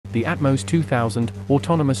The ATMOS 2000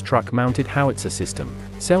 autonomous truck-mounted howitzer system,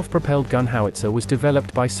 self-propelled gun howitzer, was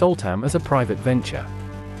developed by Soltam as a private venture.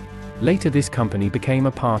 Later this company became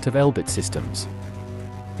a part of Elbit Systems.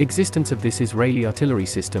 Existence of this Israeli artillery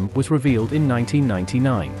system was revealed in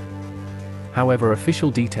 1999. However,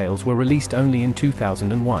 official details were released only in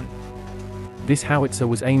 2001. This howitzer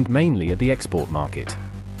was aimed mainly at the export market.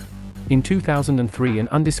 In 2003, an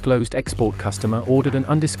undisclosed export customer ordered an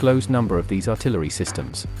undisclosed number of these artillery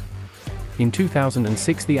systems. In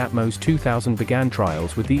 2006, the ATMOS 2000 began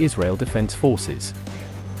trials with the Israel Defense Forces.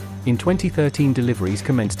 In 2013, deliveries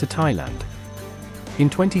commenced to Thailand. In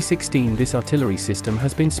 2016, this artillery system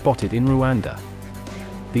has been spotted in Rwanda.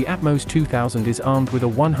 The ATMOS 2000 is armed with a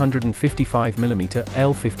 155mm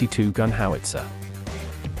L52 gun howitzer.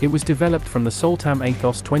 It was developed from the Soltam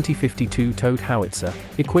ATHOS 2052 towed howitzer,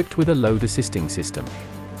 equipped with a load assisting system.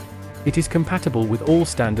 It is compatible with all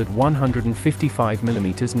standard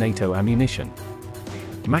 155mm NATO ammunition.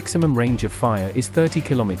 Maximum range of fire is 30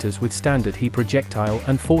 km with standard HE projectile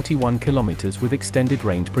and 41 km with extended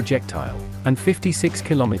range projectile, and 56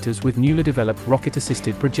 km with newly developed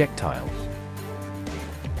rocket-assisted projectile.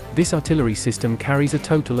 This artillery system carries a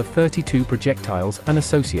total of 32 projectiles and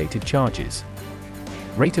associated charges.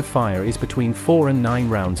 Rate of fire is between 4 and 9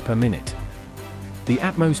 rounds per minute. The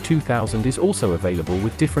ATMOS 2000 is also available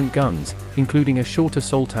with different guns, including a shorter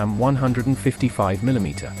Soltam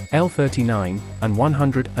 155mm L39 and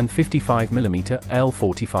 155mm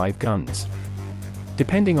L45 guns.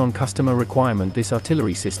 Depending on customer requirement, this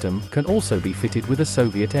artillery system can also be fitted with a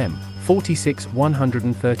Soviet M46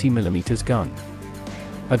 130mm gun.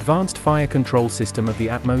 Advanced fire control system of the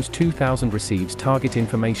ATMOS 2000 receives target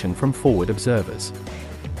information from forward observers.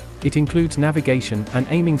 It includes navigation and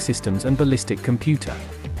aiming systems and ballistic computer.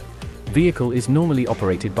 Vehicle is normally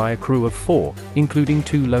operated by a crew of 4, including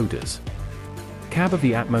 2 loaders. Cab of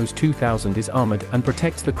the ATMOS 2000 is armored and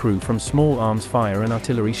protects the crew from small arms fire and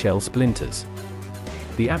artillery shell splinters.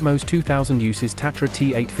 The ATMOS 2000 uses Tatra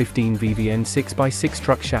T815 VVN 6x6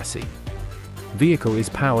 truck chassis. Vehicle is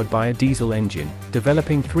powered by a diesel engine,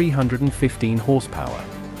 developing 315 horsepower.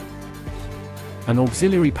 An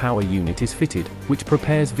auxiliary power unit is fitted, which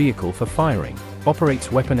prepares vehicle for firing,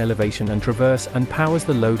 operates weapon elevation and traverse, and powers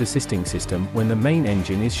the load assisting system when the main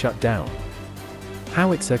engine is shut down.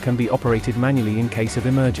 Howitzer can be operated manually in case of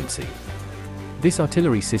emergency. This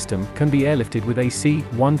artillery system can be airlifted with a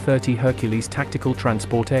C-130 Hercules tactical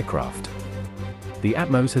transport aircraft. The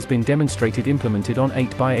ATMOS has been demonstrated implemented on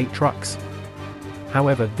 8x8 trucks.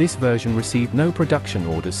 However, this version received no production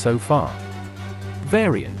orders so far.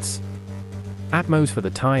 Variants. ATMOS for the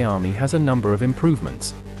Thai Army has a number of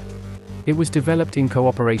improvements. It was developed in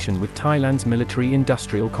cooperation with Thailand's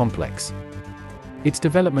military-industrial complex. Its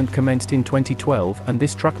development commenced in 2012 and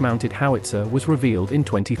this truck-mounted howitzer was revealed in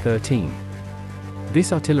 2013.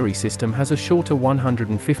 This artillery system has a shorter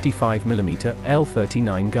 155mm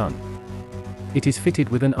L39 gun. It is fitted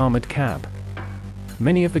with an armored cab.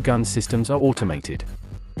 Many of the gun systems are automated.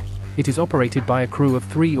 It is operated by a crew of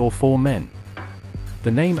 3 or 4 men. The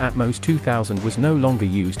name ATMOS 2000 was no longer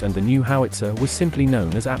used and the new howitzer was simply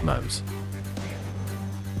known as ATMOS.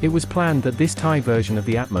 It was planned that this Thai version of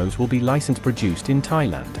the ATMOS will be licensed produced in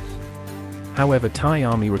Thailand. However, Thai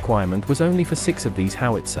Army requirement was only for 6 of these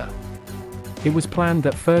howitzer. It was planned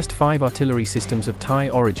that first 5 artillery systems of Thai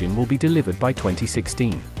origin will be delivered by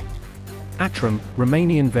 2016. Atram,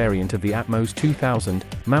 Romanian variant of the ATMOS 2000,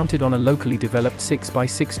 mounted on a locally developed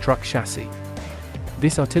 6x6 truck chassis.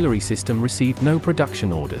 This artillery system received no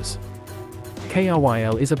production orders.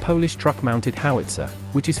 KRYL is a Polish truck-mounted howitzer,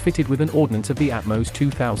 which is fitted with an ordnance of the ATMOS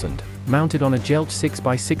 2000, mounted on a Jelch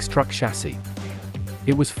 6x6 truck chassis.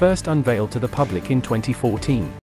 It was first unveiled to the public in 2014.